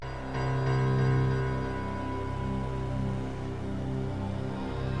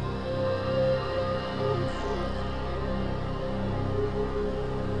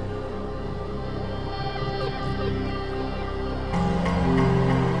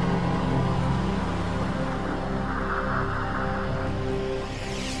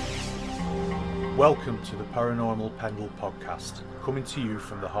Welcome to the Paranormal Pendle podcast, coming to you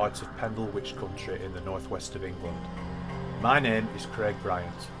from the heart of Pendle Witch Country in the northwest of England. My name is Craig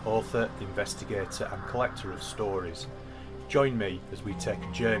Bryant, author, investigator and collector of stories. Join me as we take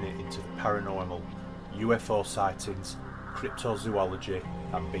a journey into the paranormal, UFO sightings, cryptozoology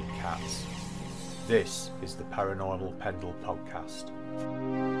and big cats. This is the Paranormal Pendle podcast.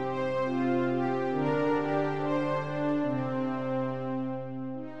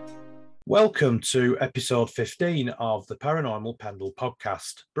 Welcome to episode 15 of the Paranormal Pendle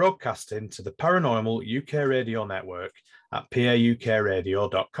podcast, broadcasting to the Paranormal UK Radio Network at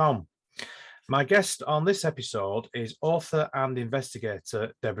paukradio.com. My guest on this episode is author and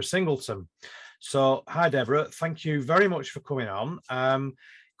investigator Deborah Singleton. So, hi Deborah, thank you very much for coming on.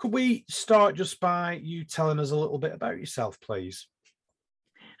 Could we start just by you telling us a little bit about yourself, please?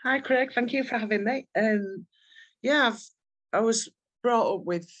 Hi Craig, thank you for having me. I was brought up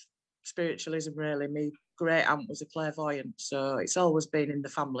with spiritualism, really. My great aunt was a clairvoyant, so it's always been in the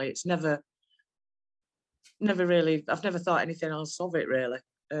family. It's never really, I've never thought anything else of it, really.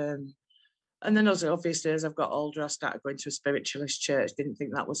 And then obviously as I've got older, I started going to a spiritualist church. Didn't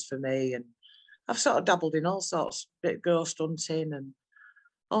think that was for me, and I've sort of dabbled in all sorts, bit of ghost hunting and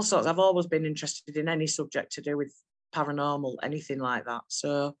all sorts. I've always been interested in any subject to do with paranormal, anything like that.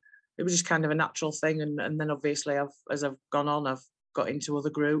 So it was just kind of a natural thing, and then obviously as I've gone on, I've got into other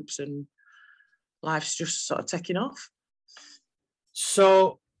groups and life's just sort of taking off.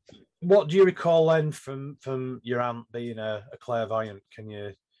 So what do you recall then from your aunt being a clairvoyant? Can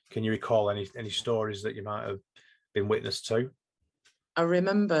you recall any stories that you might have been witness to? I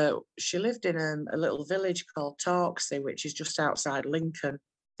remember she lived in a little village called Torksey, which is just outside Lincoln.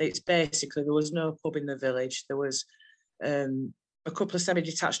 It's basically, there was no pub in the village. There was a couple of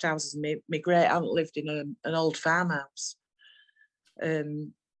semi-detached houses. My great aunt lived in an old farmhouse.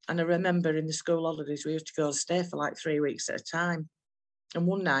 And I remember in the school holidays, we used to go and stay for like 3 weeks at a time. And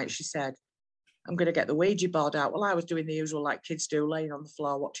one night she said, I'm going to get the Ouija board out. Well, I was doing the usual like kids do, laying on the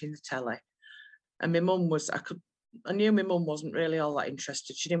floor watching the telly. And my mum was, I knew my mum wasn't really all that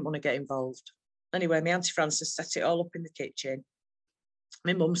interested. She didn't want to get involved. Anyway, my Auntie Frances set it all up in the kitchen.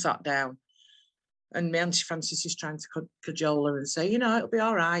 My mum sat down and my Auntie Frances is trying to cajole her and say, it'll be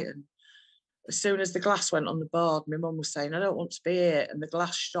all right. And as soon as the glass went on the board, my mum was saying, I don't want to be here. And the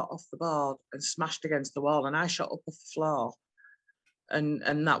glass shot off the board and smashed against the wall. And I shot up off the floor.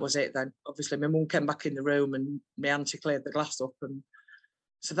 And that was it then. Obviously, my mum came back in the room and my auntie cleared the glass up. And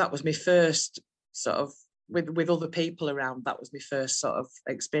so that was my first sort of, with other people around, that was my first sort of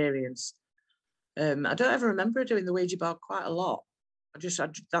experience. I don't ever remember doing the Ouija board quite a lot.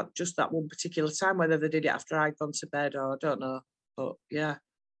 That one particular time, whether they did it after I'd gone to bed or I don't know. But yeah.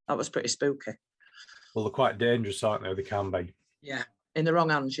 That was pretty spooky. Well, they're quite dangerous, aren't they? They can be. Yeah, in the wrong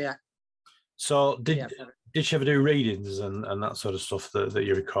hands, yeah. So did she ever do readings and that sort of stuff that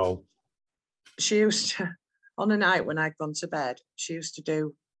you recall? She used to, on a night when I'd gone to bed, she used to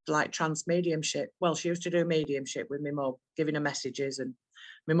do like trance mediumship. Well, she used to do mediumship with my mum, giving her messages. And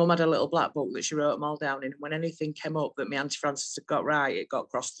my mum had a little black book that she wrote them all down in. When anything came up that my Auntie Frances had got right, it got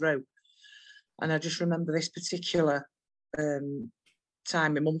crossed through. And I just remember this particular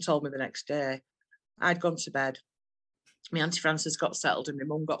time, my mum told me the next day, I'd gone to bed, my Auntie Frances got settled and my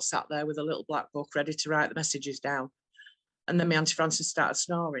mum got sat there with a little black book ready to write the messages down. And then my Auntie Frances started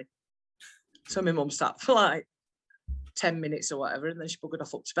snoring. So my mum sat for like 10 minutes or whatever, and then she buggered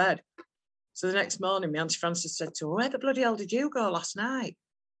off up to bed. So the next morning, my Auntie Frances said to her, where the bloody hell did you go last night?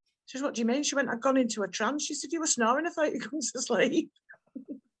 She said, what do you mean? She went, I'd gone into a trance. She said, you were snoring, I thought you'd gone to sleep.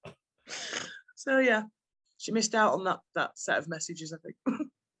 So yeah. She missed out on that set of messages, I think.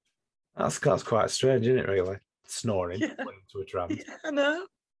 That's quite strange, isn't it, really? Snoring into a trance. Yeah, I know.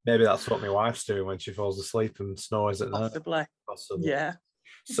 Maybe that's what my wife's doing when she falls asleep and snores at night. Possibly. Yeah.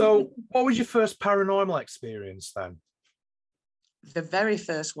 So what was your first paranormal experience then? The very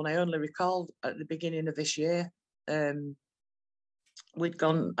first one I only recalled at the beginning of this year. I'd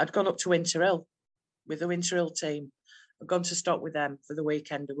gone up to Winter Hill with the Winter Hill team. I'd gone to stop with them for the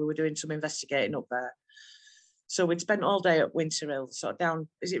weekend and we were doing some investigating up there. So we'd spent all day at Winter Hill, sort of down,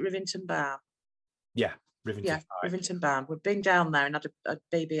 is it Rivington Barn? Yeah, Rivington. Yeah, Rivington Barn. We'd been down there and had a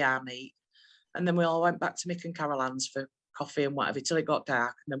BBR meet. And then we all went back to Mick and Carol Ann's for coffee and whatever till it got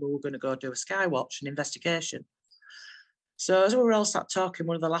dark. And then we were going to go do a sky watch and investigation. So as we were all sat talking,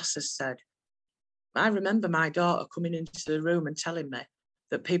 one of the lasses said, I remember my daughter coming into the room and telling me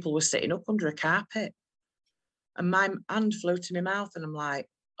that people were sitting up under a carpet. And my hand flew to my mouth and I'm like,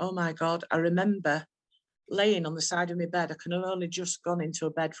 oh my God, I remember laying on the side of my bed. I can have only just gone into a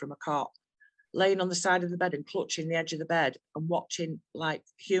bed from a cot. laying on the side of the bed and clutching the edge of the bed and watching like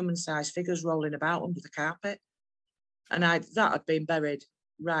human-sized figures rolling about under the carpet. And that had been buried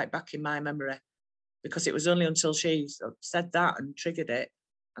right back in my memory, because it was only until she said that and triggered it.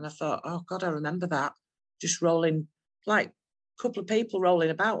 And I thought, oh God, I remember that. Just rolling, like a couple of people rolling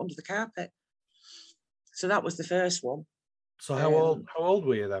about under the carpet. So that was the first one. So how old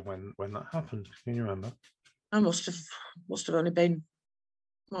were you then when that happened? Can you remember? I must have only been,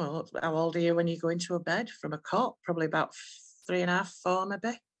 well, how old are you when you go into a bed from a cot? Probably about 3.5, 4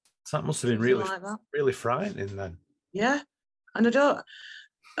 maybe. So that must have been really frightening then. Yeah. And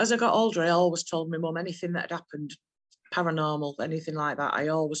as I got older, I always told my mum anything that had happened, paranormal, anything like that, I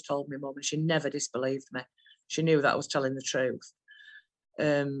always told my mum, and she never disbelieved me. She knew that I was telling the truth.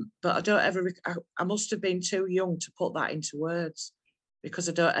 But I don't ever, I must have been too young to put that into words, because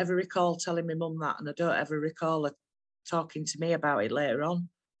I don't ever recall telling my mum that, and I don't ever recall her talking to me about it later on.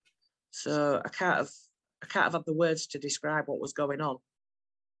 So I can't have had the words to describe what was going on.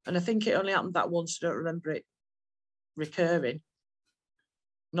 And I think it only happened that once. I don't remember it recurring.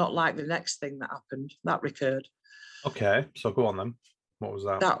 Not like the next thing that happened. That recurred. Okay, so go on then. What was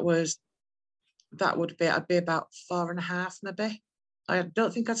that? I'd be about 4.5 maybe. I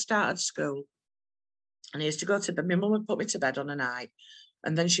don't think I'd started school. And I used to go to bed. My mum would put me to bed on a night,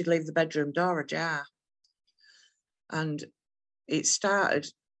 and then she'd leave the bedroom door ajar. And it started,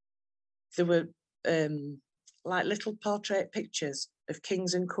 there were like little portrait pictures of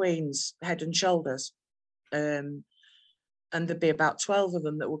kings and queens, head and shoulders. And there'd be about 12 of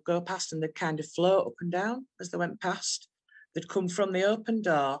them that would go past, and they'd kind of float up and down as they went past. They'd come from the open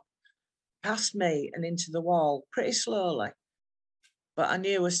door, past me and into the wall pretty slowly. But I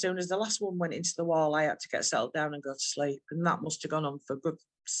knew as soon as the last one went into the wall, I had to get settled down and go to sleep. And that must have gone on for a good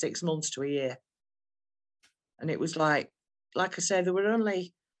 6 months to a year. And it was like I say, there were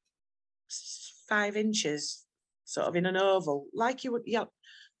only 5 inches sort of in an oval, like you would, yeah,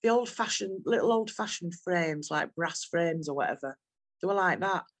 the little old fashioned frames, like brass frames or whatever. They were like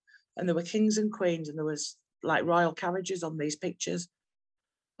that. And there were kings and queens, and there was like royal carriages on these pictures.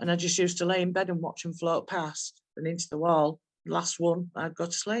 And I just used to lay in bed and watch them float past and into the wall. Last one, I'd go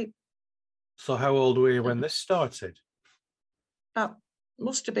to sleep. So how old were you when this started? That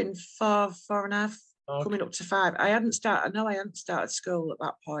must have been 4.5, coming up to 5. I hadn't started school at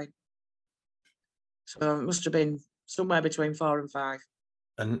that point. So it must have been somewhere between 4 and 5.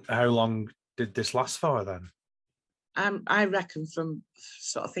 And how long did this last for then? I reckon, from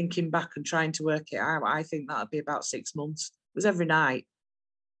sort of thinking back and trying to work it out, I think that'd be about 6 months. It was every night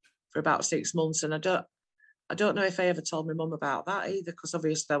for about 6 months. And I don't know if I ever told my mum about that either, because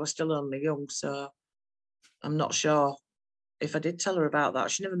obviously I was still only young. So I'm not sure if I did tell her about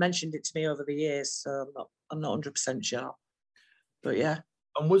that. She never mentioned it to me over the years, so I'm not 100% sure. But yeah.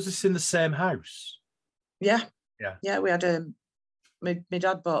 And was this in the same house? Yeah. Yeah. Yeah, we had my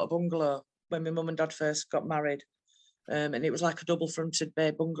dad bought a bungalow when my mum and dad first got married. And it was like a double fronted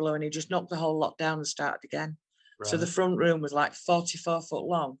bay bungalow, and he just knocked the whole lot down and started again. Right. So the front room was like 44 foot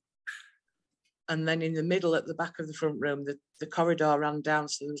long. And then in the middle, at the back of the front room, the corridor ran down.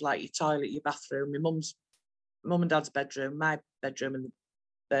 So there was like your toilet, your bathroom, my mum and dad's bedroom, my bedroom, and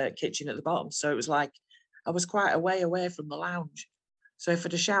the kitchen at the bottom. So it was like I was quite a way away from the lounge. So if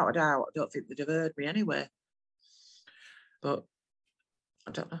I'd have shouted out, I don't think they'd have heard me anyway. But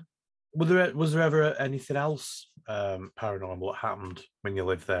I don't know. Was there ever anything else paranormal that happened when you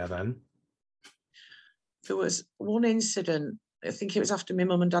lived there then? There was one incident. I think it was after my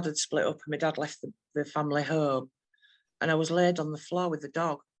mum and dad had split up and my dad left the family home, and I was laid on the floor with the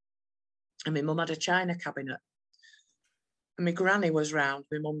dog, and my mum had a china cabinet, and my granny was round,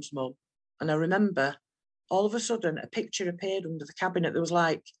 my mum's mum, and I remember all of a sudden a picture appeared under the cabinet. There was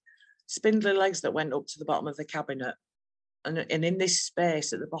like spindly legs that went up to the bottom of the cabinet, and in this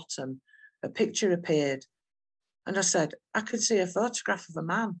space at the bottom, a picture appeared, and I said, I could see a photograph of a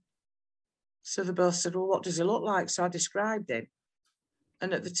man. So they both said, well, what does he look like? So I described him.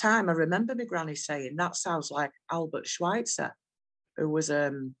 And at the time, I remember my granny saying, that sounds like Albert Schweitzer, who was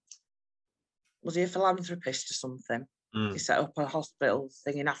he a philanthropist or something? He set up a hospital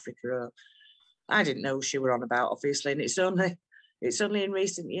thing in Africa. I didn't know who she were on about, obviously. And it's only in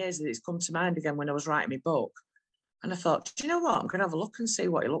recent years that it's come to mind again when I was writing my book. And I thought, do you know what? I'm going to have a look and see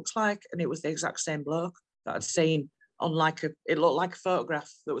what he looks like. And it was the exact same bloke that I'd seen on it looked like a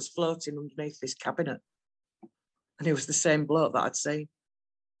photograph that was floating underneath this cabinet. And it was the same bloke that I'd seen.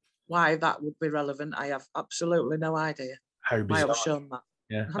 Why that would be relevant, I have absolutely no idea. How bizarre. I was shown that.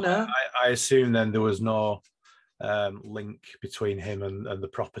 Yeah. I know. I assume then there was no link between him and the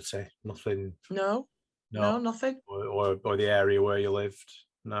property. Nothing. No, nothing. Or the area where you lived.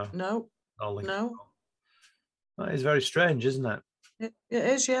 No. Oh, Lincoln. No. That is very strange, isn't it? It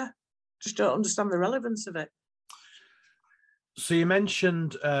is, yeah. Just don't understand the relevance of it. So you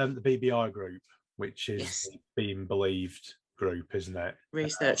mentioned the BBI group, which is Yes. the Being Believed group, isn't it?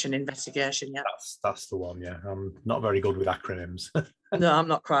 Research and investigation, yeah. That's the one, yeah. I'm not very good with acronyms. No, I'm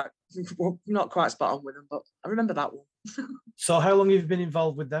not quite spot on with them, but I remember that one. So how long have you been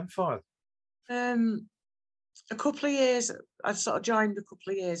involved with them for? A couple of years. I sort of joined a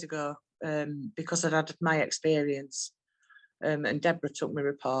couple of years ago because I'd had my experience, and Deborah took my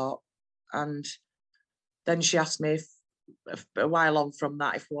report, and then she asked me if a while on from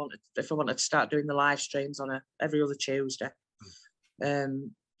that if I wanted to start doing the live streams on every other Tuesday.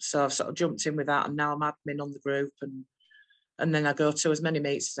 So I've sort of jumped in with that, and now I'm admin on the group, and then I go to as many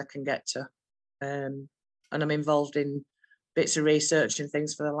meets as I can get to, and I'm involved in bits of research and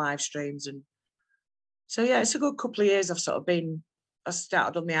things for the live streams. And so yeah, it's a good couple of years. I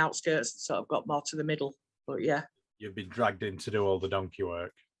started on the outskirts and sort of got more to the middle, but yeah. You've been dragged in to do all the donkey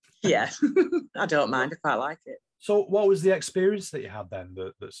work. Yeah, I don't mind. I quite like it. So what was the experience that you had then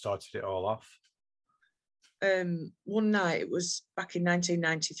that started it all off? One night, it was back in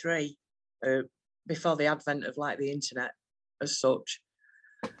 1993, before the advent of like the internet as such.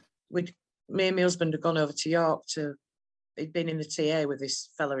 Me and my husband had gone over to York he'd been in the TA with this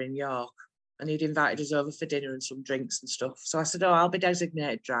fella in York, and he'd invited us over for dinner and some drinks and stuff. So I said, oh, I'll be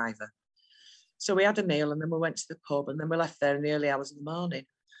designated driver. So we had a meal, and then we went to the pub, and then we left there in the early hours of the morning.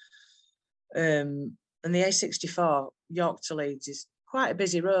 And the A64, York to Leeds, is quite a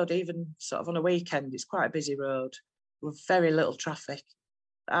busy road, even sort of on a weekend. It's quite a busy road with very little traffic.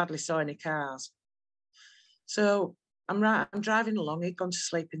 Hardly saw any cars. So I'm driving along. He'd gone to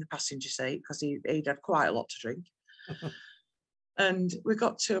sleep in the passenger seat because he'd had quite a lot to drink. And we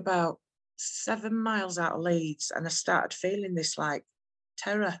got to about 7 miles out of Leeds, and I started feeling this like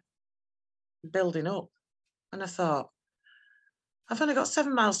terror building up. And I thought, I've only got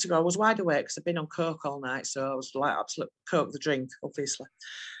 7 miles to go. I was wide awake because I've been on coke all night, so I was like absolute coke the drink, obviously.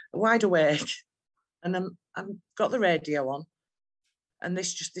 Wide awake, and I'm got the radio on, and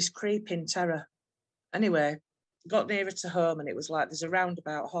this creeping terror. Anyway, got nearer to home, and it was like there's a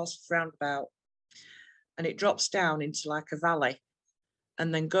roundabout, Horsforth roundabout, and it drops down into like a valley,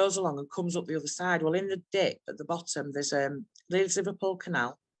 and then goes along and comes up the other side. Well, in the dip at the bottom, there's Liverpool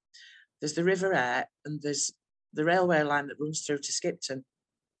Canal, there's the River Aire, and there's the railway line that runs through to Skipton,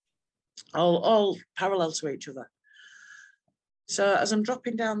 all parallel to each other. So as I'm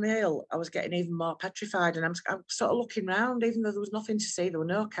dropping down the hill, I was getting even more petrified, and I'm sort of looking around, even though there was nothing to see, there were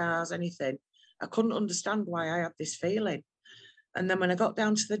no cars, anything. I couldn't understand why I had this feeling. And then when I got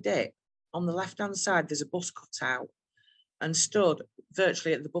down to the dip, on the left-hand side, there's a bus cut out, and stood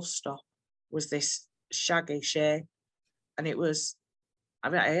virtually at the bus stop was this shaggy shape. And it was,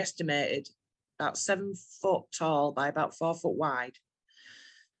 I estimated, about 7 foot tall by about 4 foot wide.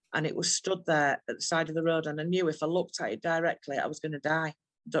 And it was stood there at the side of the road. And I knew if I looked at it directly, I was going to die.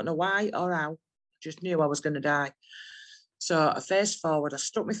 Don't know why or how, just knew I was going to die. So I faced forward, I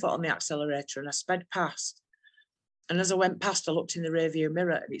stuck my foot on the accelerator, and I sped past. And as I went past, I looked in the rearview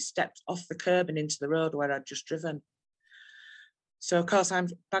mirror, and it stepped off the curb and into the road where I'd just driven. So, of course, I'm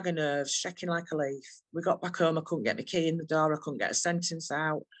bag of nerves, shaking like a leaf. We got back home, I couldn't get my key in the door, I couldn't get a sentence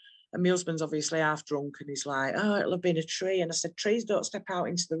out. And my husband's obviously half drunk, and he's like, oh, it'll have been a tree. And I said, trees don't step out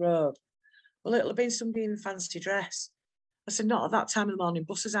into the road. Well, it'll have been somebody in a fancy dress. I said, not at that time of the morning,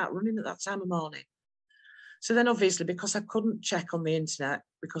 buses out running at that time of morning. So then obviously, because I couldn't check on the internet,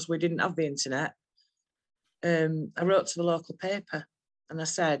 because we didn't have the internet, I wrote to the local paper, and I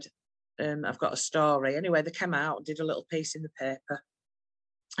said, I've got a story. Anyway, they came out, did a little piece in the paper.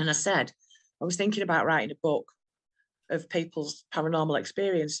 And I said, I was thinking about writing a book of people's paranormal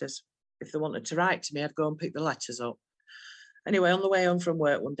experiences. If they wanted to write to me, I'd go and pick the letters up. Anyway, on the way home from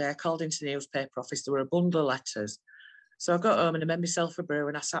work one day, I called into the newspaper office. There were a bundle of letters. So I got home and I made myself a brew,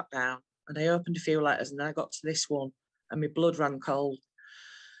 and I sat down and I opened a few letters, and then I got to this one and my blood ran cold.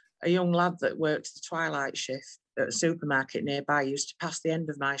 A young lad that worked the twilight shift at a supermarket nearby used to pass the end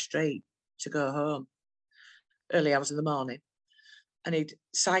of my street to go home, early hours of the morning. And he'd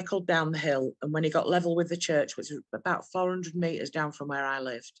cycled down the hill, and when he got level with the church, which was about 400 metres down from where I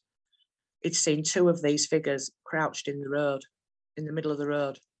lived, he'd seen 2 of these figures crouched in the road, in the middle of the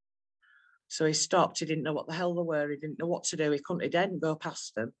road. So he stopped. He didn't know what the hell they were. He didn't know what to do. He didn't go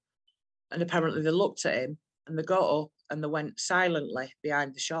past them. And apparently they looked at him, and they got up and they went silently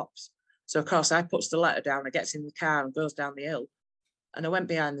behind the shops. So, of course, I puts the letter down, I gets in the car and goes down the hill. And I went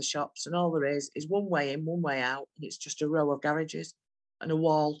behind the shops, and all there is one way in, one way out, and it's just a row of garages and a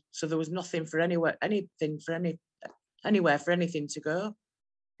wall. So there was nothing for anywhere, anything for anywhere for anything to go.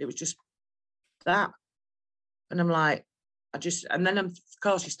 It was just that? And I'm like, and then of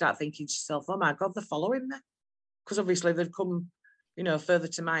course you start thinking to yourself, oh my God, they're following me. Because obviously they'd come, further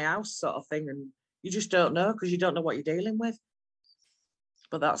to my house sort of thing. And you just don't know because you don't know what you're dealing with.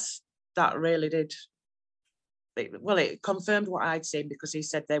 But that really did. It confirmed what I'd seen because he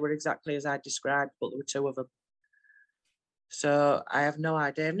said they were exactly as I described, but there were two of them. So I have no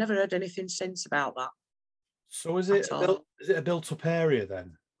idea. I've never heard anything since about that. So is it a built-up area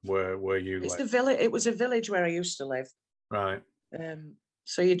then, where you live? It's the village. It was a village where I used to live. Right.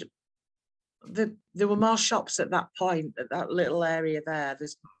 So there were more shops at that point, at that little area there.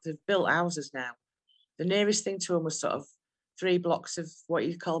 They've built houses now. The nearest thing to them was sort of 3 blocks of what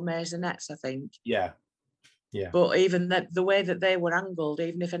you call maisonettes, I think. Yeah. Yeah. But even the way that they were angled,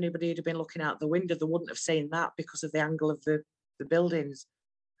 even if anybody had been looking out the window, they wouldn't have seen that because of the angle of the buildings.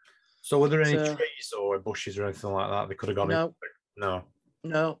 So were there any trees or bushes or anything like that they could have gone in?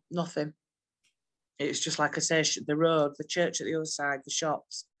 No, nothing. It's just like I say, the road, the church at the other side, the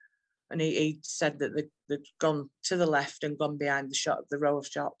shops. And he said that they'd gone to the left and gone behind the row of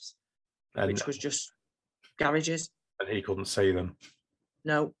shops, which was just garages. And he couldn't see them?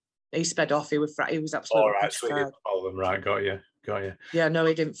 No. He sped off. He was absolutely all right, so he didn't follow them. Right, got you. Yeah, no,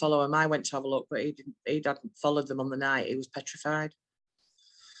 he didn't follow them. I went to have a look, but he hadn't followed them on the night. He was petrified.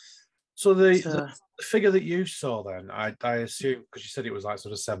 So the figure that you saw then, I assume, because you said it was like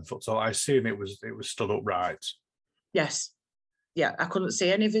sort of 7 foot tall, I assume it was stood upright. Yes. Yeah, I couldn't see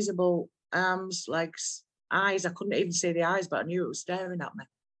any visible arms, legs, eyes. I couldn't even see the eyes, but I knew it was staring at me.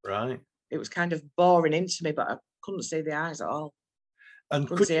 Right. It was kind of boring into me, but I couldn't see the eyes at all. And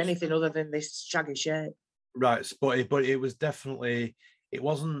couldn't see anything other than this shaggy shape. Right, but it was definitely, it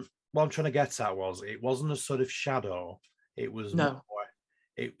wasn't, what I'm trying to get at was, it wasn't a sort of shadow. It was no.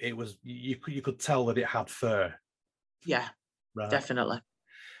 It was, you could tell that it had fur. Yeah, right. Definitely.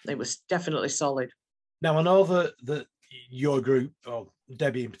 It was definitely solid. Now, I know that your group, or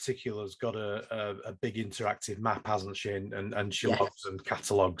Debbie in particular, has got a big interactive map, hasn't she? And she logs and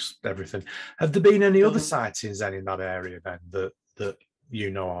catalogues everything. Have there been any other sightings then in that area then that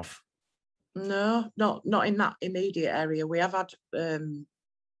you know of? No, not in that immediate area. We have had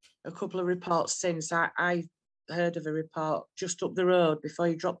a couple of reports since. I heard of a report just up the road before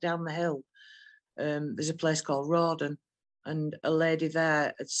you drop down the hill. There's a place called Rawdon, and a lady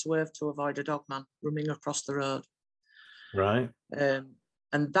there had swerved to avoid a dogman running across the road. Right.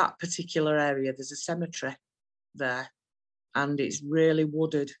 And that particular area, there's a cemetery there, and it's really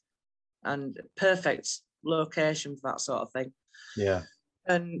wooded and perfect location for that sort of thing. Yeah.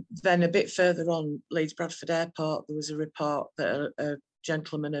 And then a bit further on, Leeds Bradford Airport, there was a report that a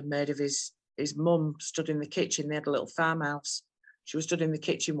gentleman had made of his mum stood in the kitchen. They had a little farmhouse. She was stood in the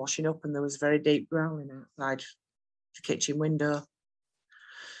kitchen washing up, and there was very deep growling outside the kitchen window.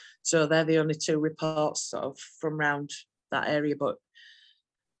 So they're the only 2 reports sort of from round that area. But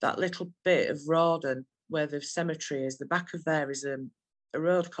that little bit of Rawdon where the cemetery is, the back of there is a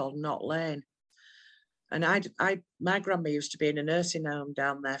road called Knott Lane. And my grandma used to be in a nursing home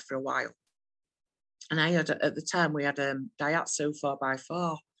down there for a while. And at the time, we had a Daihatsu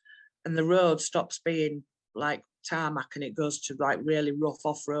 4x4, and the road stops being like tarmac and it goes to like really rough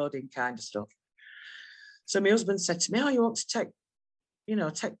off-roading kind of stuff. So my husband said to me, "Oh, you want to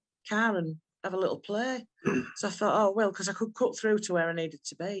take car and have a little play?" So I thought, oh, well, because I could cut through to where I needed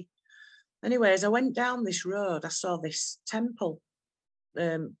to be. Anyways, I went down this road. I saw this temple,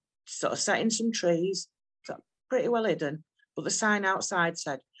 sort of set in some trees, pretty well hidden, but the sign outside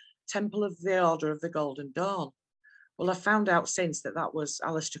said Temple of the Order of the Golden Dawn. Well, I found out since that was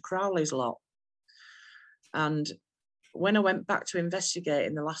Aleister Crowley's lot. And when I went back to investigate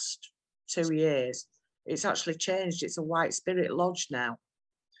in the last 2 years, it's actually changed. It's a White Spirit Lodge now.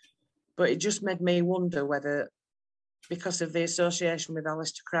 But it just made me wonder whether, because of the association with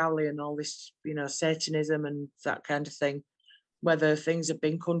Aleister Crowley and all this, Satanism and that kind of thing, whether things have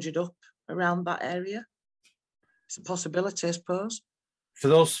been conjured up around that area. It's a possibility, I suppose. For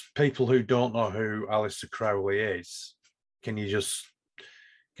those people who don't know who Aleister Crowley is, can you just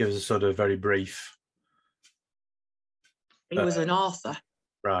give us a sort of very brief? He was an author.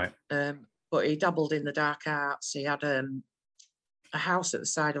 Right. But he dabbled in the dark arts. He had a house at the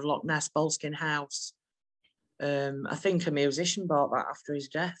side of Loch Ness, Boleskine House. I think a musician bought that after his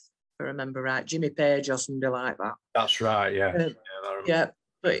death, if I remember right. Jimmy Page or somebody like that. That's right, yeah. Yeah,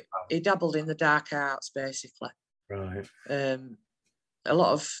 but he dabbled in the dark arts, basically. Right. A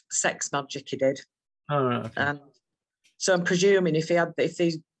lot of sex magic he did. Oh, right, okay. And so I'm presuming if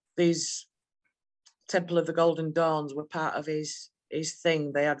these Temple of the Golden Dawns were part of his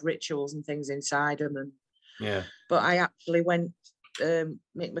thing, they had rituals and things inside them. And yeah. But I actually went, Mick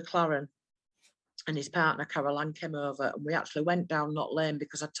McLaren, and his partner Carol Ann came over, and we actually went down Knott Lane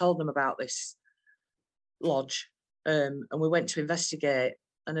because I told them about this lodge, and we went to investigate.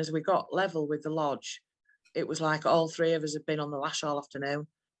 And as we got level with the lodge, it was like all three of us had been on the lash all afternoon.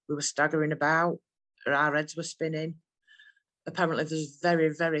 We were staggering about, our heads were spinning. Apparently, there's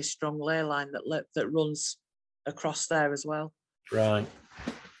very, very strong ley line that runs across there as well. Right.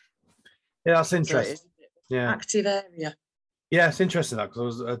 Yeah, that's interesting. So active area. Yeah, it's interesting that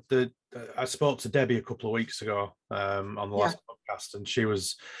because I spoke to Debbie a couple of weeks ago on the last podcast, and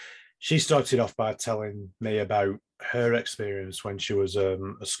she started off by telling me about her experience when she was a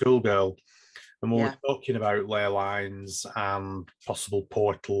schoolgirl, and we were talking about ley lines and possible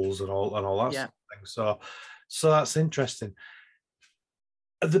portals and all that sort of thing. So that's interesting.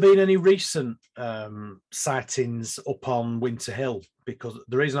 Have there been any recent sightings up on Winter Hill? Because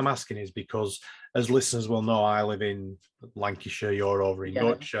the reason I'm asking is because, as listeners will know, I live in Lancashire, you're over in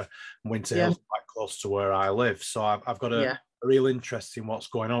Yorkshire, and Winter Hill's quite close to where I live. So I've got a real interest in what's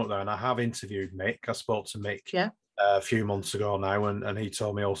going on up there. And I have interviewed Mick. I spoke to Mick a few months ago now, and he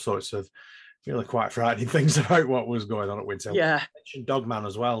told me all sorts of really quite frightening things about what was going on at Winter Hill. Yeah. I mentioned Dogman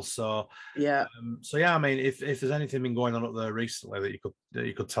as well. So I mean, if there's anything been going on up there recently that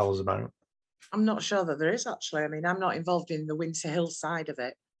you could tell us about. I'm not sure that there is actually. I mean, I'm not involved in the Winter Hill side of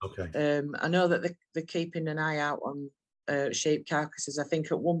it. Okay. I know that they're keeping an eye out on sheep carcasses. I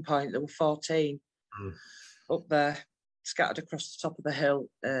think at one point there were 14 up there, scattered across the top of the hill,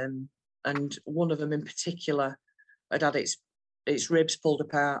 and one of them in particular had its ribs pulled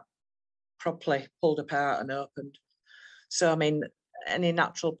apart, properly pulled apart and opened. So I mean, any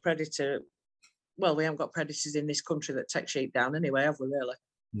natural predator. Well, we haven't got predators in this country that take sheep down anyway, have we really?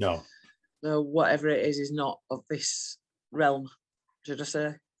 No. So whatever it is not of this realm, should I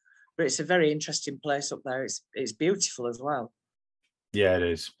say? But it's a very interesting place up there. It's beautiful as well. Yeah, it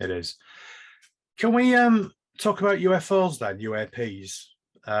is. It is. Can we talk about UFOs then? UAPs.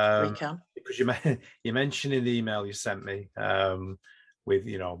 We can, because you mentioned in the email you sent me with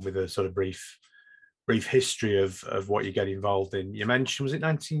a sort of brief history of what you get involved in. You mentioned, was it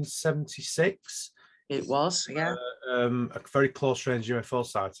 1976? It was, yeah. A very close range UFO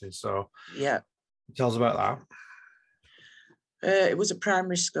sighting. So yeah, tell us about that. It was a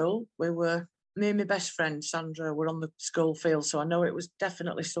primary school. Me and my best friend Sandra were on the school field, so I know it was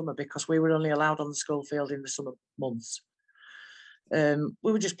definitely summer because we were only allowed on the school field in the summer months. We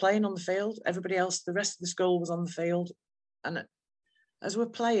were just playing on the field. Everybody else, the rest of the school was on the field, and as we're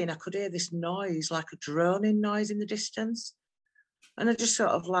playing, I could hear this noise, like a droning noise in the distance, and I just sort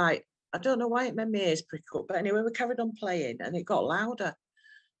of like, I don't know why it made my ears prick up, but anyway, we carried on playing and it got louder.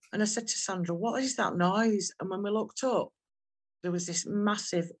 And I said to Sandra, what is that noise? And when we looked up, there was this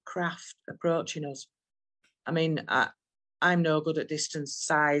massive craft approaching us. I mean, I'm no good at distance,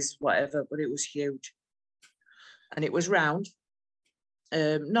 size, whatever, but it was huge. And it was round,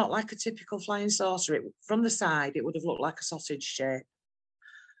 not like a typical flying saucer. From the side, it would have looked like a sausage shape.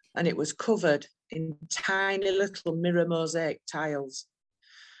 And it was covered in tiny little mirror mosaic tiles.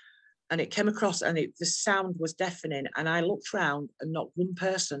 And it came across and the sound was deafening. And I looked round and not one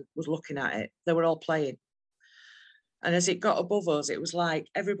person was looking at it. They were all playing. And as it got above us, it was like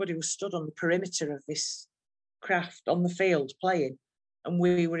everybody was stood on the perimeter of this craft on the field playing. And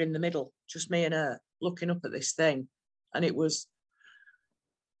we were in the middle, just me and her, looking up at this thing. And it was,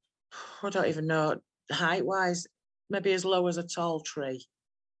 I don't even know, height-wise, maybe as low as a tall tree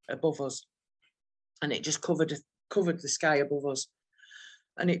above us. And it just covered the sky above us.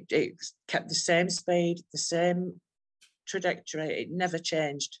 And it kept the same speed, the same trajectory. It never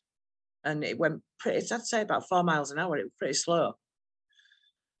changed. And it went pretty, I'd say about 4 miles an hour. It was pretty slow.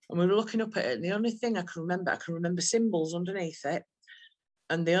 And we were looking up at it. And the only thing I can remember symbols underneath it.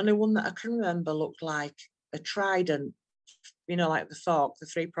 And the only one that I can remember looked like a trident, like the fork, the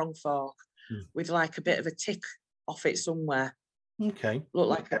 3-pronged fork, with like a bit of a tick off it somewhere. Okay. Looked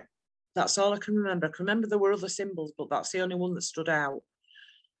like that's all I can remember. I can remember there were other symbols, but that's the only one that stood out.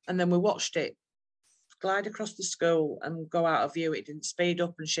 And then we watched it glide across the school and go out of view. It didn't speed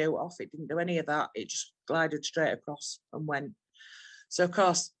up and shoot off. It didn't do any of that. It just glided straight across and went. So, of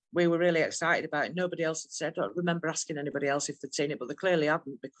course, we were really excited about it. Nobody else had said, I don't remember asking anybody else if they'd seen it, but they clearly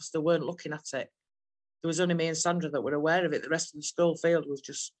hadn't because they weren't looking at it. There was only me and Sandra that were aware of it. The rest of the school field was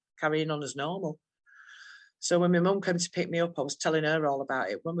just carrying on as normal. So when my mum came to pick me up, I was telling her all about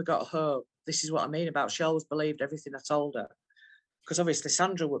it. When we got home, this is what I mean about she always believed everything I told her. Because obviously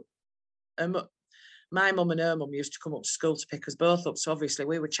Sandra would, my mum and her mum used to come up to school to pick us both up. So obviously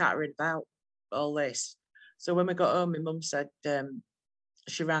we were chattering about all this. So when we got home, my mum said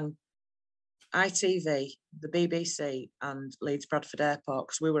she rang ITV, the BBC, and Leeds Bradford Airport,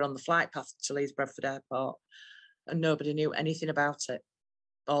 because we were on the flight path to Leeds Bradford Airport, and nobody knew anything about it.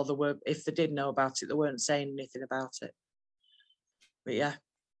 Or if they did know about it, they weren't saying anything about it. But yeah,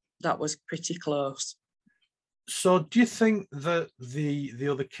 that was pretty close. So do you think that the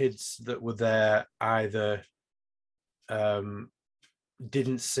other kids that were there either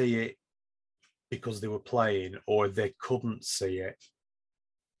didn't see it because they were playing, or they couldn't see it?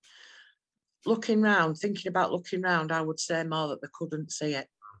 Thinking about looking round, I would say more that they couldn't see it.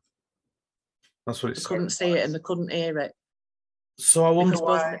 That's what they couldn't see it and they couldn't hear it. So I wonder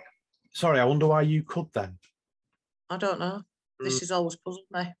why. Sorry, I wonder why you could then. I don't know. This has always puzzled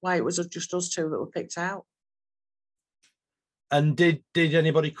me. Why it was just us two that were picked out. And did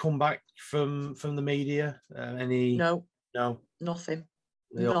anybody come back from the media? No, nothing.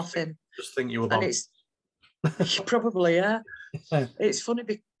 Just think you were. And it's probably It's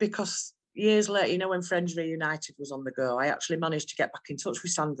funny because years later, when Friends Reunited was on the go, I actually managed to get back in touch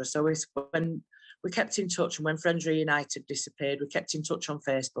with Sandra. So when we kept in touch, and when Friends Reunited disappeared, we kept in touch on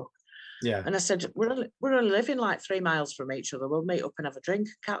Facebook. Yeah. And I said, we're only living like 3 miles from each other. We'll meet up and have a drink,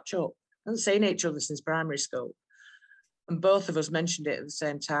 catch up. I haven't seen each other since primary school. And both of us mentioned it at the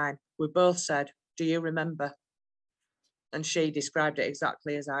same time. We both said, do you remember? And she described it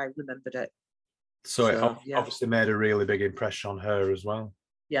exactly as I remembered it. So it obviously made a really big impression on her as well.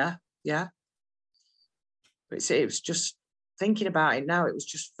 Yeah. It was just, thinking about it now, it was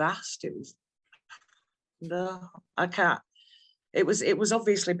just vast. It was, no, I can't. It was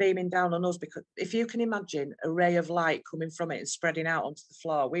obviously beaming down on us, because if you can imagine a ray of light coming from it and spreading out onto the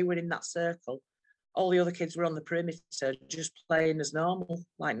floor, we were in that circle. All the other kids were on the perimeter just playing as normal,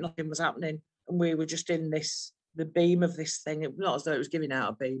 like nothing was happening. And we were just in the beam of this thing. Not as though it was giving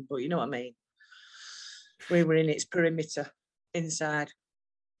out a beam, but you know what I mean? We were in its perimeter inside.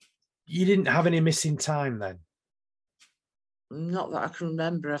 You didn't have any missing time then? Not that I can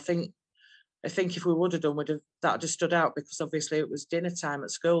remember. I think if we would have done, that would have stood out, because obviously it was dinner time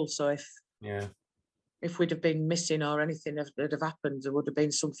at school. So if we'd have been missing or anything had have happened, there would have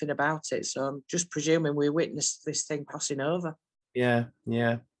been something about it. So I'm just presuming we witnessed this thing passing over. Yeah.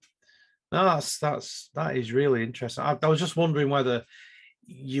 No, that is really interesting. I was just wondering whether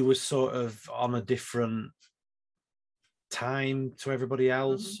you were sort of on a different time to everybody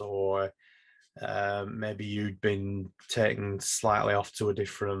else, or maybe you'd been taken slightly off to a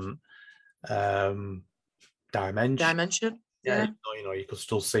different dimension. Yeah. You could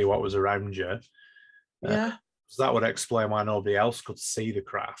still see what was around you. Yeah. So that would explain why nobody else could see the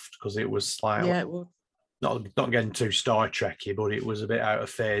craft, because it was slightly, it would. Not getting too Star Trek-y, but it was a bit out of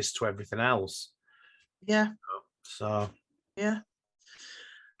phase to everything else. Yeah. So. Yeah.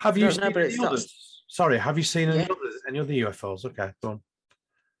 Have you seen any others? Sorry, have you seen any other UFOs? Okay, go on.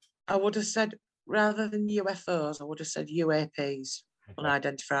 I would have said, rather than UFOs, I would have said UAPs,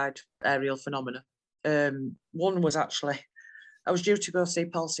 unidentified aerial phenomena. One was actually, I was due to go see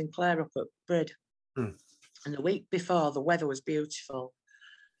Paul Sinclair up at Brid. And the week before, the weather was beautiful.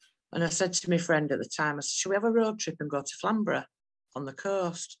 And I said to my friend at the time, I said, should we have a road trip and go to Flamborough on the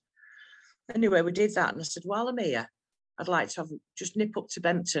coast? Anyway, we did that. And I said, while I'm here, I'd like to just nip up to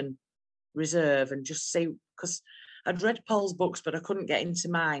Bempton Reserve and just see, because I'd read Paul's books, but I couldn't get into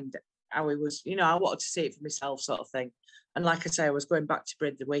mind how he was, I wanted to see it for myself, sort of thing. And like I say, I was going back to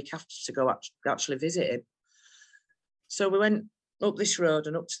Brid the week after to go actually visit him. So we went up this road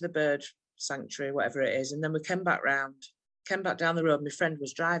and up to the bird sanctuary, whatever it is, and then we came back down the road. My friend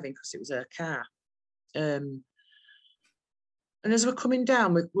was driving because it was her car. And as we're coming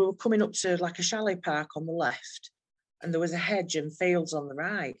down, we were coming up to like a chalet park on the left, and there was a hedge and fields on the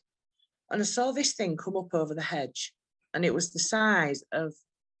right. And I saw this thing come up over the hedge, and it was the size of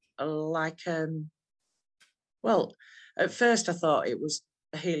well, at first I thought it was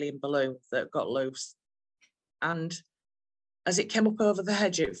a helium balloon that got loose. And as it came up over the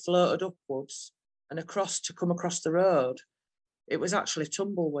hedge, it floated upwards and to come across the road. It was actually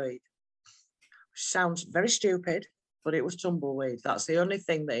tumbleweed. Which sounds very stupid, but it was tumbleweed. That's the only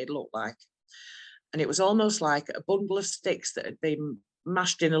thing that it looked like. And it was almost like a bundle of sticks that had been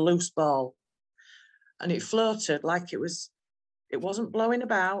mashed in a loose ball. And it floated like it wasn't blowing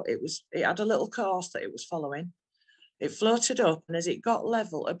about. It had a little course that it was following. It floated up, and as it got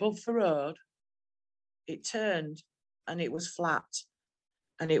level above the road, it turned and it was flat.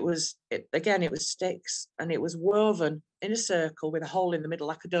 And it was sticks, and it was woven in a circle with a hole in the middle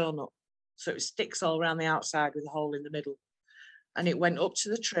like a donut. So it was sticks all around the outside with a hole in the middle. And it went up to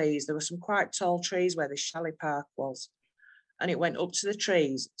the trees. There were some quite tall trees where the chalet park was. And it went up to the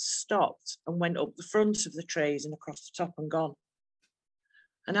trees, stopped, and went up the front of the trees and across the top and gone.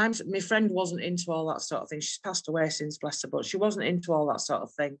 And my friend wasn't into all that sort of thing. She's passed away since, bless her, but she wasn't into all that sort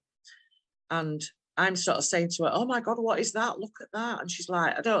of thing. And I'm sort of saying to her, oh my God, what is that? Look at that. And she's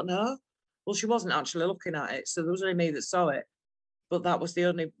like, I don't know. Well, she wasn't actually looking at it. So there was only me that saw it. But that was the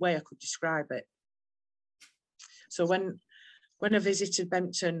only way I could describe it. So when I visited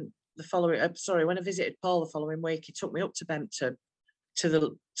Bempton when I visited Paul the following week, he took me up to Bempton to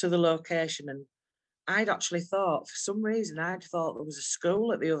the location, and I'd actually thought, for some reason, there was a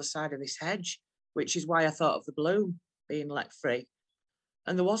school at the other side of this hedge, which is why I thought of the bloom being let free.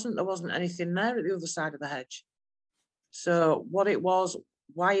 And there wasn't anything there at the other side of the hedge. So what it was,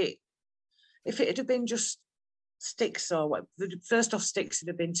 if it had been just sticks or what, first off, sticks would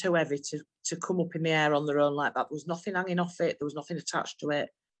have been too heavy to come up in the air on their own like that. There was nothing hanging off it. There was nothing attached to it.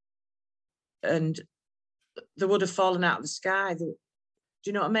 And they would have fallen out of the sky. Do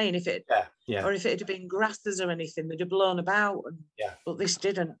you know what I mean? If it, or if it had been grasses or anything, they'd have blown about. But this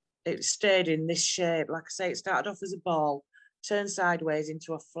didn't. It stayed in this shape. Like I say, it started off as a ball, turned sideways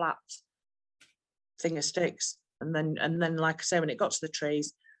into a flat thing of sticks, and then, like I say, when it got to the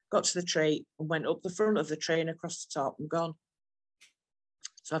tree and went up the front of the tree and across the top and gone.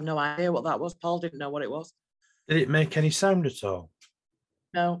 So I've no idea what that was. Paul didn't know what it was. Did it make any sound at all?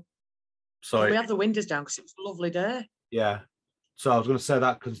 No. So we have the windows down because it was a lovely day. Yeah. So I was going to say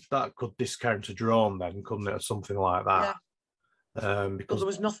that could discount a drone then, couldn't it, or something like that? Yeah. Because there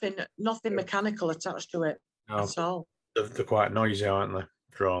was nothing mechanical attached to it at all. They're quite noisy, aren't they?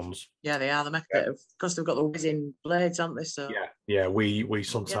 Drones. Yeah, they are. They make it because they've got the whizzing blades, aren't they? So yeah. We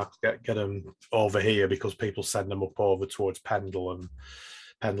sometimes get them over here because people send them up over towards Pendle and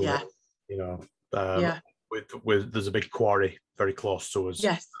Pendle. You know, with there's a big quarry very close to us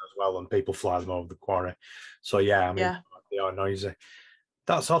as well, and people fly them over the quarry. So they are noisy.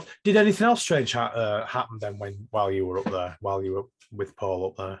 That's odd. Did anything else strange happen then while you were up there, while you were with Paul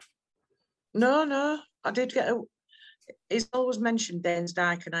up there? No. I did get he's always mentioned Danes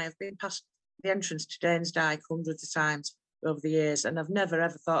Dyke, and I have been past the entrance to Danes Dyke hundreds of times over the years, and I've never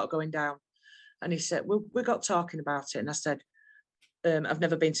ever thought of going down. And he said, we got talking about it, and I said, I've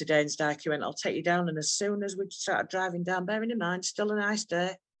never been to Danes Dyke. He went, I'll take you down. And as soon as we started driving down, bearing in mind, still a nice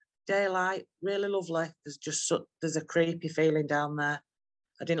day, daylight, really lovely. There's a creepy feeling down there.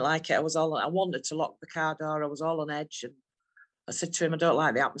 I didn't like it. I wanted to lock the car door. I was all on edge. And I said to him, I don't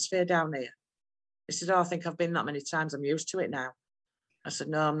like the atmosphere down here. He said, I think I've been that many times. I'm used to it now. I said,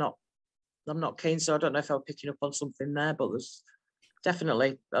 no, I'm not keen. So I don't know if I'm picking up on something there, but there's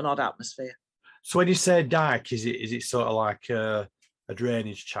definitely an odd atmosphere. So when you say dyke, is it sort of like a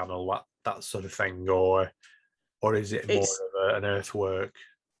drainage channel, that sort of thing, or is it more of an earthwork?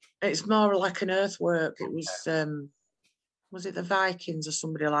 It's more like an earthwork. It was it the Vikings or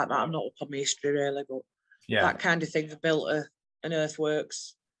somebody like that? I'm not up on my history really, but that kind of thing. They built an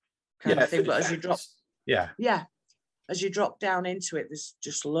earthworks kind of thing. But as you drop, as you drop down into it, there's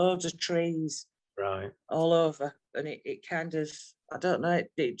just loads of trees, all over, and it kind of, I don't know,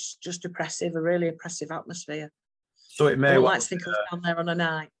 it's just oppressive, a really oppressive atmosphere. So it may like to think I was down there on a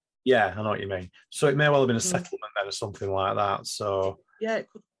night. Yeah, I know what you mean. So it may well have been a settlement then, or something like that. So yeah, it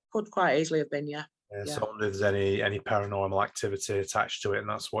could quite easily have been. Yeah. So I wonder if there's any paranormal activity attached to it, and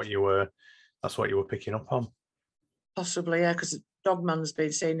that's what you were picking up on. Possibly, yeah, because Dogman's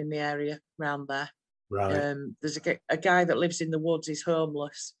been seen in the area around there. Right. There's a guy that lives in the woods. He's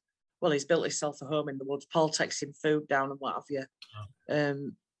homeless. Well, he's built himself a home in the woods. Paul takes him food down and what have you.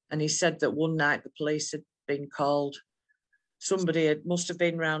 And he said that one night the police had been called. Somebody must have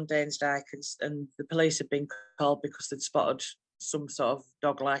been round Danes Dyke, and the police had been called because they'd spotted some sort of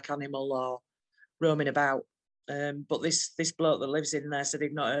dog-like animal or roaming about. But this bloke that lives in there said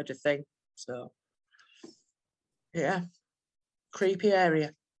he'd not heard a thing. So, yeah, creepy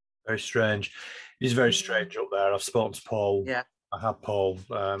area. Very strange. It is very strange up there. I've spoken to Paul. Yeah. I had Paul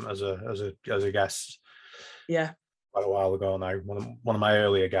as a guest. Yeah. Quite a while ago now. One of my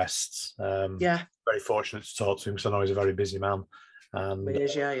earlier guests. Very fortunate to talk to him because I know he's a very busy man. And he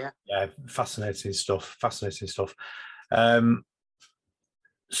is, yeah. Fascinating stuff.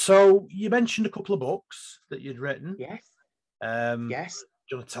 So you mentioned a couple of books that you'd written. Yes. Yes.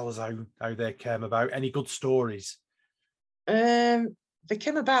 Do you want to tell us how they came about? Any good stories? They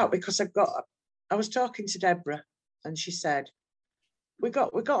came about because I was talking to Deborah, and she said, we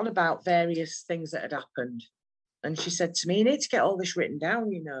got on about various things that had happened. And she said to me, you need to get all this written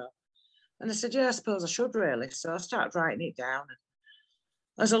down, you know. And I said, yeah, I suppose I should really. So I started writing it down.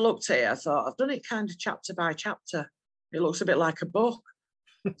 And as I looked at it, I thought, I've done it kind of chapter by chapter. It looks a bit like a book.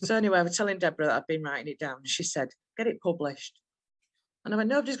 So anyway, I was telling Deborah that I'd been writing it down. And she said, get it published. And I went,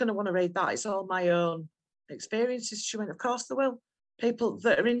 nobody's going to want to read that. It's all my own experiences. She went, of course they will. people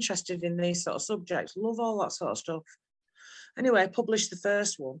that are interested in these sort of subjects love all that sort of stuff. Anyway, I published the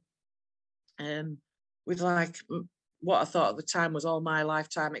first one with like what I thought at the time was all my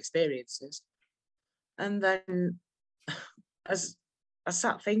lifetime experiences. And then as I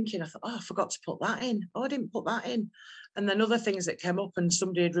sat thinking, I thought, oh, I forgot to put that in. Oh, I didn't put that in. And then other things that came up and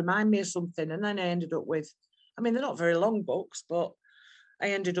somebody would remind me of something. And then I ended up with, I mean, they're not very long books, but I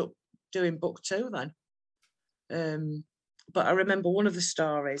ended up doing book 2 then. But I remember one of the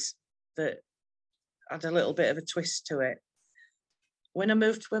stories that had a little bit of a twist to it. When I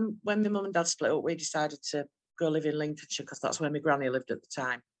moved, when my mum and dad split up, we decided to go live in Lincolnshire because that's where my granny lived at the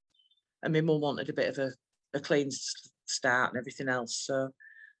time. And my mum wanted a bit of a clean start and everything else. So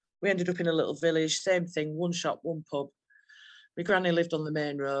we ended up in a little village, same thing, one shop, one pub. My granny lived on the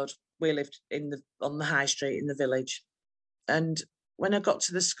main road. We lived on the high street in the village. And when I got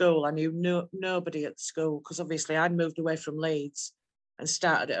to the school, I knew nobody at the school because obviously I'd moved away from Leeds and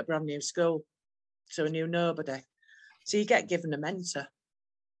started at a brand new school. So I knew nobody. So you get given a mentor.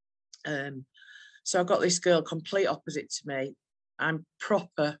 So I got this girl complete opposite to me. I'm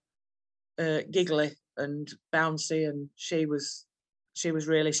proper giggly and bouncy, and she was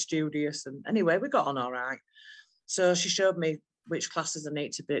really studious. And anyway, we got on all right. So she showed me which classes I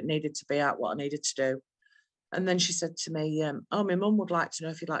needed to be at, what I needed to do. And then she said to me, oh, my mum would like to know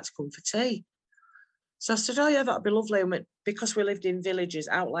if you'd like to come for tea. So I said, oh, yeah, that'd be lovely. And because we lived in villages,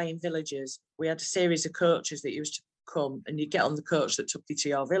 outlying villages, we had a series of coaches that used to come and you'd get on the coach that took you to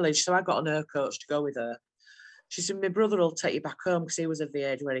your village. So I got on her coach to go with her. She said, my brother will take you back home because he was of the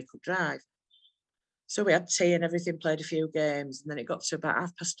age where he could drive. So we had tea and everything, played a few games. And then it got to about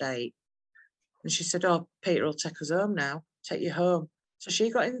 8:30. And she said, oh, Peter will take us home now, take you home. So she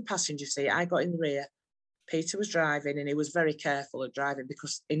got in the passenger seat, I got in the rear. Peter was driving and he was very careful at driving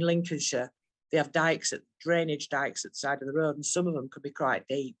because in Lincolnshire, they have drainage dikes at the side of the road and some of them could be quite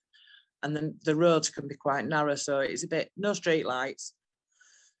deep. And then the roads can be quite narrow. So it's no street lights.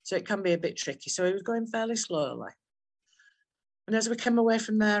 So it can be a bit tricky. So he was going fairly slowly. And as we came away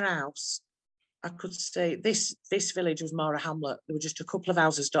from their house, I could see this village was more a hamlet. There were just a couple of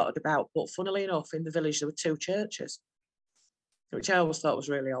houses dotted about. But funnily enough, in the village, there were 2 churches, which I always thought was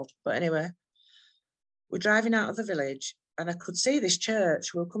really odd. But anyway, we're driving out of the village and I could see this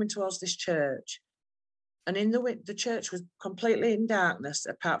church. We were coming towards this church. And in the church was completely in darkness,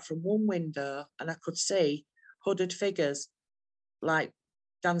 apart from one window. And I could see hooded figures, like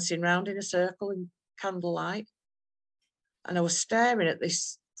dancing round in a circle in candlelight. And I was staring at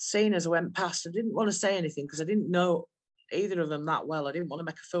this scene as I went past. I didn't want to say anything because I didn't know either of them that well. I didn't want to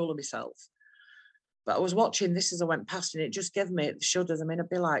make a fool of myself. But I was watching this as I went past and it just gave me the shudders. I mean, I'd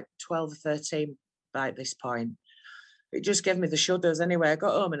be like 12 or 13 by this point. It just gave me the shudders. Anyway, I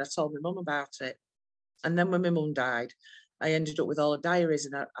got home and I told my mum about it. And then when my mum died, I ended up with all her diaries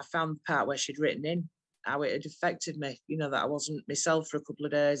and I found the part where she'd written in how it had affected me, that I wasn't myself for a couple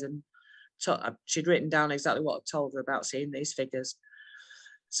of days. And she'd written down exactly what I told her about seeing these figures.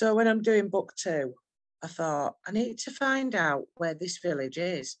 So when I'm doing book 2, I thought, I need to find out where this village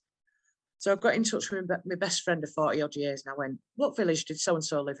is. So I got in touch with my best friend of 40 odd years and I went, what village did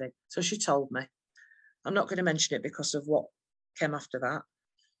so-and-so live in? So she told me. I'm not going to mention it because of what came after that.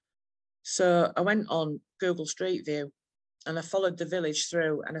 So I went on Google Street View and I followed the village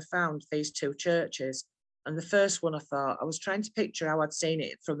through and I found these 2 churches. And the first one I was trying to picture how I'd seen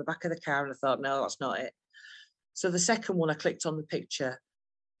it from the back of the car and I thought, no, that's not it. So the second one, I clicked on the picture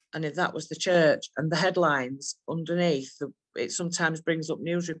and that was the church, and the headlines underneath, it sometimes brings up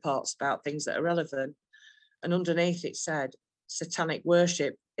news reports about things that are relevant. And underneath it said, satanic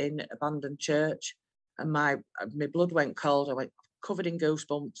worship in abandoned church. And my blood went cold. I went covered in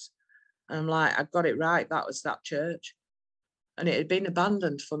goosebumps. And I'm like, I got it right. That was that church. And it had been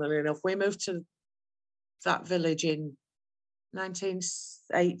abandoned, funnily enough. We moved to that village in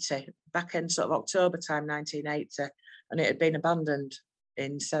 1980, back in sort of October time, 1980. And it had been abandoned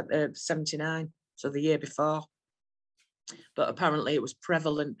in 79, so the year before. But apparently it was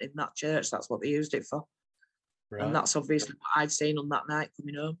prevalent in that church. That's what they used it for. Right. And that's obviously what I'd seen on that night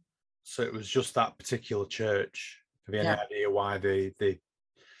coming home. So it was just that particular church. Have you any idea why they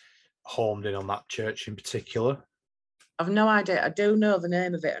homed in on that church in particular? I've no idea. I do know the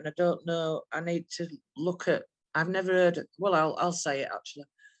name of it, and I don't know. I need to look at. I've never heard. Well, I'll say it actually.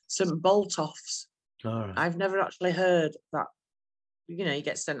 St. Botolph's. All right. I've never actually heard that. You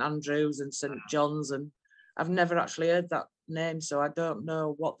get St. Andrews and St. John's, and I've never actually heard that name, so I don't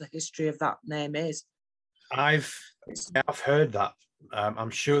know what the history of that name is. I've heard that. I'm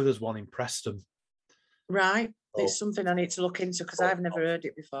sure there's one in Preston. Right. It's something I need to look into because I've never heard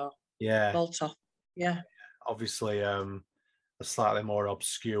it before. Yeah. Botolph. Yeah. Obviously, a slightly more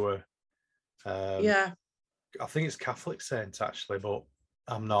obscure. Yeah, I think it's Catholic saint actually, but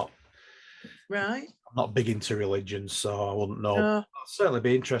I'm not. right. I'm not big into religion, so I wouldn't know. No, It'll certainly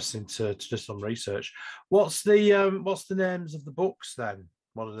be interesting to do some research. What's the names of the books then?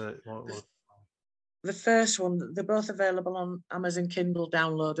 What are the first one, they're both available on Amazon Kindle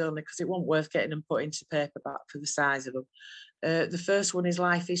download only because it won't worth getting them put into paperback for the size of them. The first one is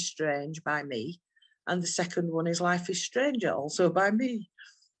Life is Strange by me, and the second one is Life is Stranger, also by me.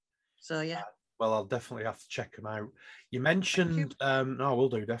 So yeah. Well, I'll definitely have to check them out. You mentioned, no, I will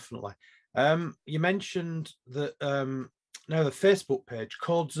do definitely. You mentioned that now the Facebook page,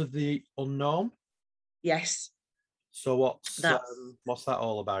 Codes of the Unknown. Yes, So what's that's that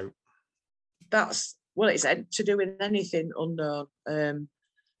all about? that's well, it's to do with anything unknown.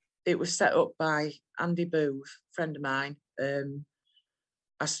 It was set up by Andy Booth, friend of mine.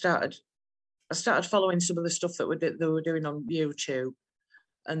 I started following some of the stuff that they were doing on YouTube,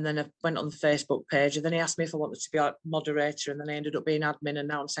 and then I went on the Facebook page, and then he asked me if I wanted to be a moderator, and then I ended up being admin, and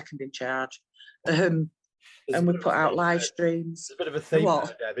now I'm second in charge. And we put out live streams. There's a bit of a theme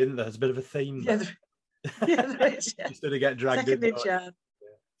what? there, Deb, isn't there? There's a bit of a theme there. Yeah, there is, yeah. You sort of get dragged second in in charge.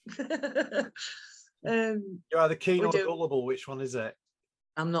 You're either keen or do. gullible. Which one is it?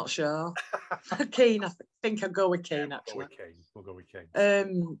 I'm not sure. Keen, I think I'll go with Keen, actually. We'll go with Keen.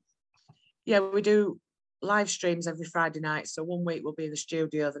 Yeah, we do live streams every Friday night. So one week we'll be in the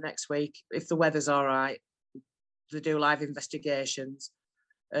studio, the next week, if the weather's all right, they do live investigations.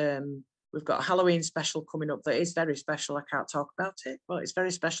 We've got a Halloween special coming up that is very special. I can't talk about it, but it's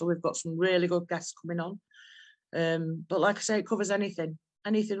very special. We've got some really good guests coming on. But like I say, it covers anything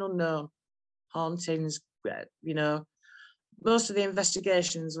unknown, hauntings, most of the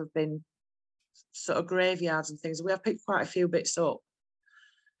investigations have been sort of graveyards and things. We have picked quite a few bits up.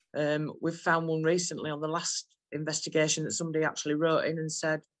 We've found one recently on the last investigation that somebody actually wrote in and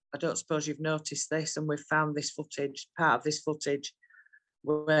said, I don't suppose you've noticed this, and we've found this footage, part of this footage,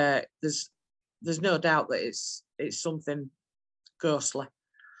 where there's no doubt that it's something ghostly.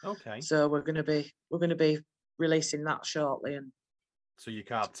 Okay. So we're going to be releasing that shortly, and so you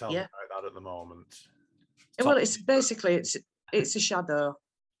can't tell me about that at the moment. Well, it's basically it's a shadow,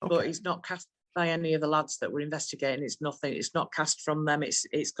 okay. But it's not cast by any of the lads that we're investigating. It's nothing. It's not cast from them.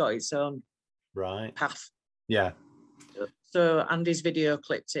 It's got its own path. Yeah. So Andy's video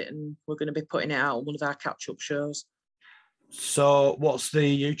clipped it, and we're going to be putting it out on one of our catch-up shows. So what's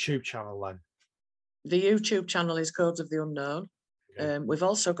the YouTube channel then? The YouTube channel is Codes of the Unknown. Okay. We've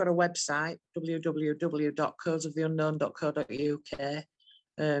also got a website, www.codesoftheunknown.co.uk.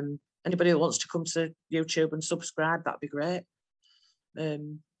 Anybody that wants to come to YouTube and subscribe, that'd be great.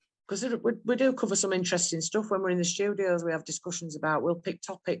 Because we do cover some interesting stuff when we're in the studios. We have discussions about, we'll pick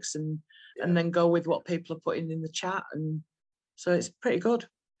topics and then go with what people are putting in the chat, and so it's pretty good.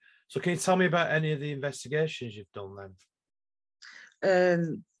 So can you tell me about any of the investigations you've done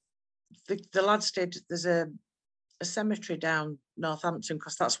then? The lads did. There's a cemetery down Northampton,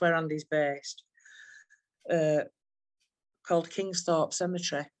 because that's where Andy's based, called Kingsthorpe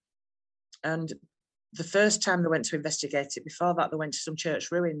Cemetery. And the first time they went to investigate it, before that, they went to some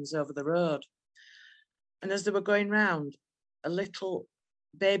church ruins over the road. And as they were going round, a little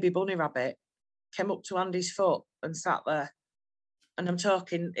baby bunny rabbit came up to Andy's foot and sat there. And I'm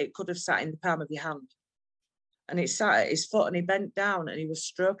talking, it could have sat in the palm of your hand. And it sat at his foot, and he bent down and he was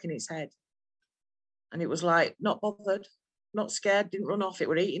stroking its head. And it was like, not bothered, not scared, didn't run off. It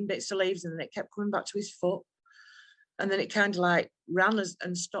were eating bits of leaves, and then it kept coming back to his foot. And then it kind of like ran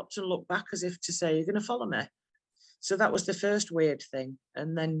and stopped and looked back as if to say, you're going to follow me. So that was the first weird thing.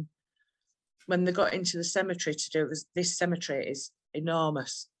 And then when they got into the cemetery to do this cemetery is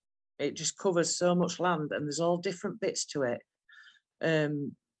enormous. It just covers so much land, and there's all different bits to it.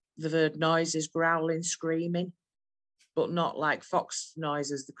 They've heard noises, growling, screaming, but not like fox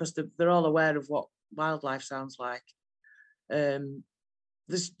noises, because they're all aware of what wildlife sounds like.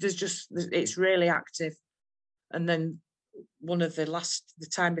 It's really active. And then the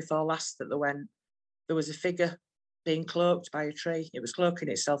time before last that they went, there was a figure being cloaked by a tree. It was cloaking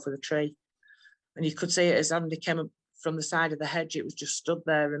itself with a tree. And you could see it as Andy came up from the side of the hedge. It was just stood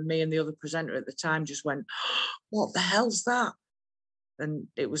there. And me and the other presenter at the time just went, what the hell's that? And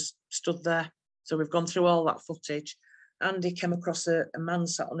it was stood there. So we've gone through all that footage. Andy came across a man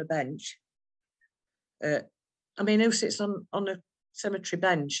sat on a bench. Who sits on a cemetery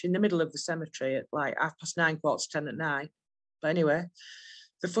bench in the middle of the cemetery at like 9:30, 10 at night? But anyway,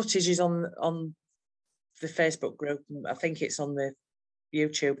 the footage is on the Facebook group, and I think it's on the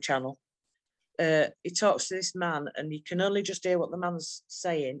YouTube channel. He talks to this man, and you can only just hear what the man's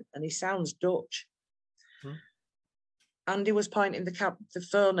saying, and he sounds Dutch. Andy was pointing the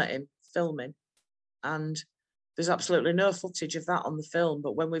phone at him, filming, and there's absolutely no footage of that on the film.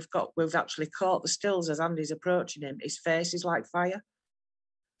 But when we've actually caught the stills as Andy's approaching him, his face is like fire.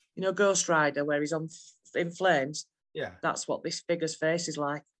 You know, Ghost Rider, where he's in flames. Yeah. That's what this figure's face is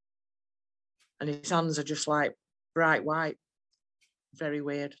like. And his hands are just like bright white. Very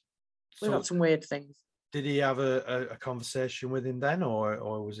weird. We've got some weird things. Did he have a conversation with him then,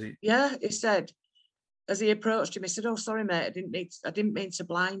 or was he? Yeah, he said, as he approached him, he said, "Oh, sorry, mate, I didn't mean to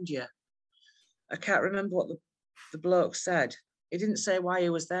blind you." I can't remember what the bloke said. He didn't say why he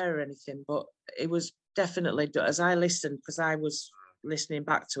was there or anything, but it was definitely, as I listened, because I was listening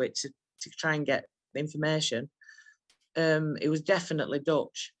back to it to try and get the information, it was definitely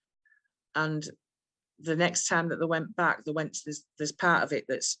Dutch. And the next time that they went back, they went to this part of it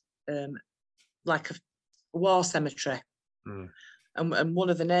that's like a war cemetery. And one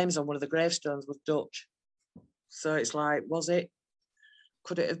of the names on one of the gravestones was Dutch. So it's like,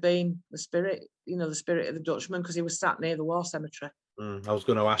 could it have been the spirit, the spirit of the Dutchman, because he was sat near the war cemetery? I was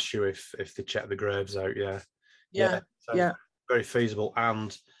going to ask you if they checked the graves out. Yeah. Very feasible.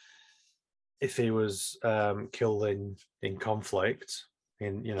 And if he was killed in conflict,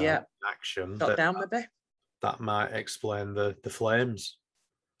 in action, got down maybe, that might explain the flames.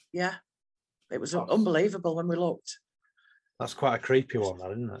 Yeah, it was unbelievable when we looked. That's quite a creepy one,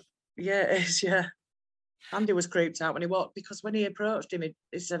 that, isn't it? Yeah, it is. Yeah, Andy was creeped out when he walked, because when he approached him,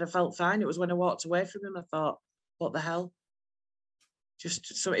 he said, "I felt fine." It was when I walked away from him, I thought, "What the hell?"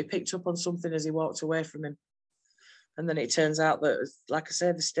 Just somebody picked up on something as he walked away from him, and then it turns out that, like I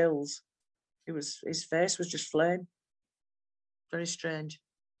said, the stills, his face was just flame. Very strange.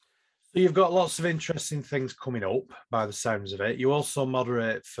 So you've got lots of interesting things coming up by the sounds of it. You also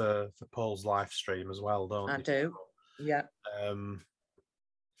moderate for Paul's live stream as well, don't you? I do. Yeah.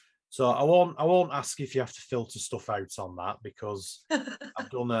 So I won't ask if you have to filter stuff out on that, because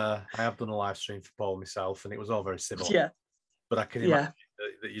I have done a live stream for Paul myself, and it was all very similar. Yeah. But I can imagine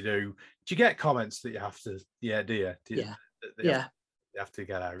that you do. Do you get comments that you have to? Yeah, do you? You have to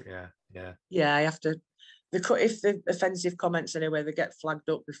get out. Yeah. Yeah, I have to. If the offensive comments anyway, they get flagged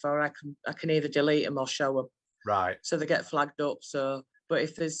up before I can either delete them or show them. Right. So they get flagged up. So, but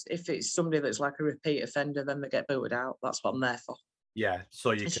if it's somebody that's like a repeat offender, then they get booted out. That's what I'm there for. Yeah.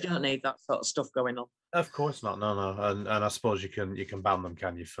 So you don't need that sort of stuff going on. Of course not. No. And I suppose you can ban them,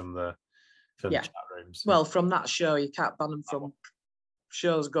 can you, from the chat rooms? Well, from that show, you can't ban them from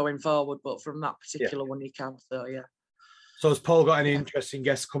shows going forward, but from that particular one, you can. So yeah. So has Paul got any interesting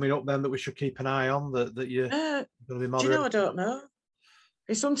guests coming up then that we should keep an eye on, that you're going to be moderating? Do you know, I don't know.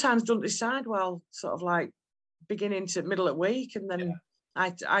 He sometimes doesn't decide well, sort of like beginning to middle of week, and then I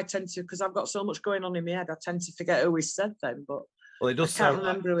tend to, because I've got so much going on in my head, I tend to forget who he said then, but it does I can't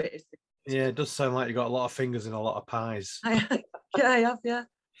remember who it is. Yeah, it does sound like you've got a lot of fingers in a lot of pies. Yeah, I have, yeah.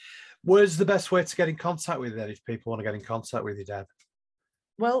 Where's the best way to get in contact with you then, if people want to get in contact with you, Deb?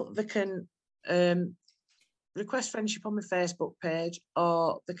 Well, they can request friendship on my Facebook page,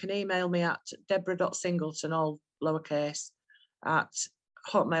 or they can email me at deborah.singleton, all lowercase, at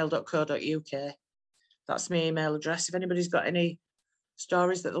hotmail.co.uk. That's my email address. If anybody's got any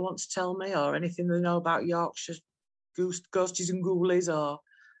stories that they want to tell me, or anything they know about Yorkshire ghosties and ghoulies, or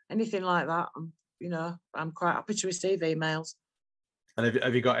anything like that, I'm quite happy to receive emails. And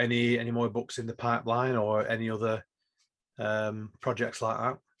have you got any more books in the pipeline, or any other projects like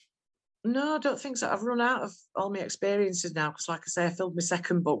that? No, I don't think so. I've run out of all my experiences now, because, like I say, I filled my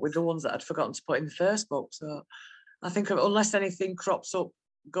second book with the ones that I'd forgotten to put in the first book. So I think unless anything crops up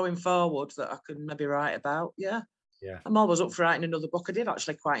going forward that I can maybe write about, I'm always up for writing another book. I did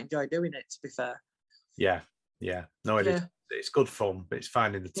actually quite enjoy doing it, to be fair. Yeah. No, it is. It's good fun, but it's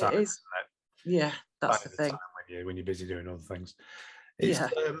finding the time. It is. Yeah, that's the thing. When you're busy doing other things.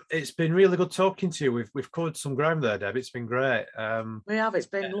 It's been really good talking to you. We've covered some ground there, Deb. It's been great. We have. It's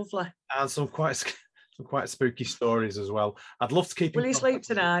been lovely, and some quite spooky stories as well. I'd love to keep. Will you sleep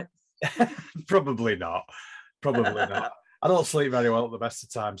tonight? Probably not. I don't sleep very well at the best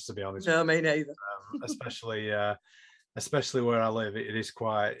of times, to be honest. No, me neither. Especially where I live, it's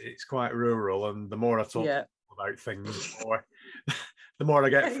quite rural, and the more I talk about things, the more I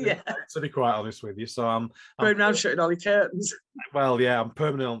get. To be quite honest with you, so I'm going around shutting all your curtains. Well, I'm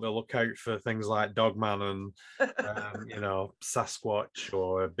permanently on the lookout for things like Dogman and Sasquatch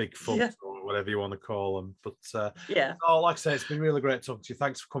or Bigfoot or whatever you want to call them. But like I say, it's been really great talking to you.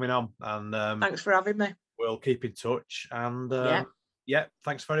 Thanks for coming on, and thanks for having me. We'll keep in touch, and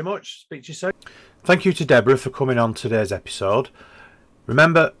thanks very much. Speak to you soon. Thank you to Deborah for coming on today's episode.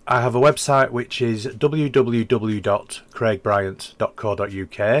 Remember, I have a website which is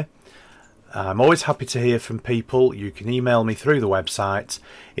www.craigbryant.co.uk. I'm always happy to hear from people. You can email me through the website.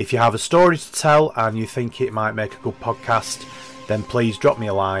 If you have a story to tell and you think it might make a good podcast, then please drop me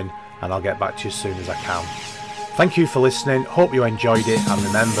a line and I'll get back to you as soon as I can. Thank you for listening. Hope you enjoyed it, and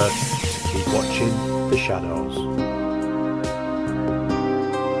remember to keep watching the shadows.